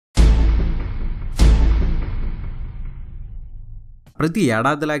ప్రతి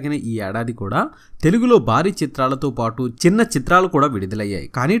ఏడాదిలాగానే ఈ ఏడాది కూడా తెలుగులో భారీ చిత్రాలతో పాటు చిన్న చిత్రాలు కూడా విడుదలయ్యాయి.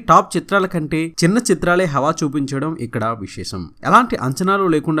 కానీ టాప్ చిత్రాల కంటే చిన్న చిత్రాలే హవా చూపించడం ఇక్కడ విశేషం. ఎలాంటి అంచనాలు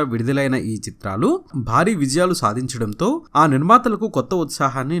లేకుండా విడుదలైన ఈ చిత్రాలు భారీ విజయాలు సాధించడంతో ఆ నిర్మాతలకు కొత్త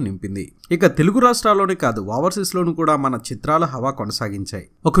ఉత్సాహాన్ని నింపింది. ఇక తెలుగు రాష్ట్రాల్లోనే కాదు, ఓవర్సీస్ లోను కూడా మన చిత్రాల హవా కొనసాగించాయి.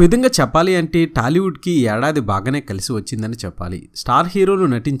 ఒక విధంగా చెప్పాలి అంటే టాలీవుడ్ కి ఈ ఏడాది బాగానే కలిసి వచ్చిందని చెప్పాలి. స్టార్ హీరోలు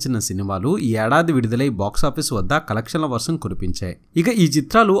నటించిన సినిమాలు ఈ ఏడాది విడుదలై బాక్సాఫీస్ వద్ద కలెక్షన్ల వర్షం కురిపించాయి. ఇక ఈ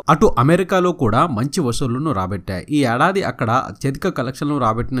చిత్రాలు అటు అమెరికాలో కూడా మంచి వసూళ్లను రాబట్టాయి. ఈ ఏడాది అక్కడ అత్యధిక కలెక్షన్లు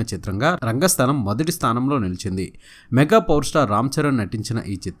రాబట్టిన చిత్రంగా రంగస్థలం మొదటి స్థానంలో నిలిచింది. Mega power star Ram Charan నటించిన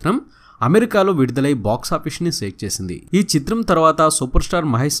ఈ చిత్రం అమెరికాలో విడుదలై బాక్సాఫీస్ ని షేక్ చేసింది. ఈ చిత్రం తర్వాత సూపర్ స్టార్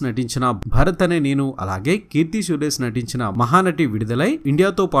మహేష్ నటించిన భరత్ అనే నేను, అలాగే కీర్తి సురేష్ నటించిన మహానటి విడుదలై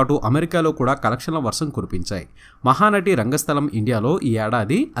ఇండియాతో పాటు అమెరికాలో కూడా కలెక్షన్ల వర్షం కురిపించాయి. మహానటి రంగస్థలం ఇండియాలో ఈ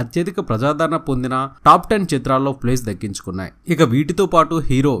ఏడాది అత్యధిక ప్రజాదరణ పొందిన టాప్ 10 చిత్రాల్లో ప్లేస్ దక్కించుకున్నాయి. ఇక వీటితో పాటు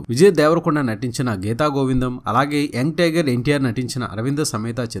హీరో విజయ్ దేవరకొండ నటించిన గీతా గోవిందం, అలాగే యంగ్ టైగర్ ఎన్టీఆర్ నటించిన అరవింద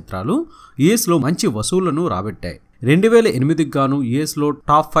సమేత చిత్రాలు యుఎస్ లో మంచి వసూళ్లను రాబట్టాయి. 2008 గాను యుఎస్ లో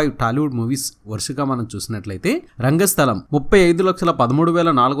టాప్ 5 టాలీవుడ్ మూవీస్ వరుసగా మనం చూసినట్లయితే రంగస్థలం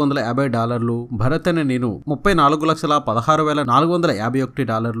 $35,1450, భరత్ అనే నేను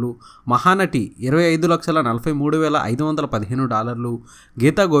 $34,16,451, మహానటి $25,43,515,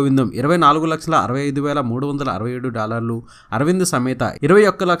 గీతా గోవిందం $24,65,367, అరవింద్ సమేత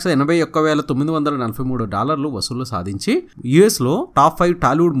 $21,81,943 వసూళ్లు సాధించి యుఎస్ లో టాప్ 5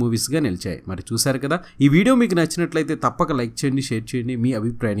 టాలీవుడ్ మూవీస్ గా నిలిచాయి. మరి చూశారు కదా, ఈ వీడియో మీకు నచ్చినట్లయితే తప్పక లైక్ చేయండి, షేర్ చేయండి, మీ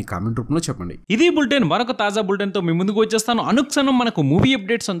అభిప్రాయాన్ని కామెంట్ రూపంలో చెప్పండి. ఇది బులెటిన్. మరొక తాజా బులెటిన్ తో మీ ముందుకు వచ్చేస్తాను. అనుక్షణం మనకు మూవీ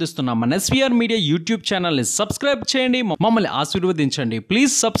అప్డేట్స్ అందిస్తున్న మన ఎస్వీఆర్ మీడియా యూట్యూబ్ ఛానల్ ని సబ్స్క్రైబ్ చేయండి, మమ్మల్ని ఆశీర్వదించండి.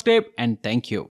 Please subscribe and thank you.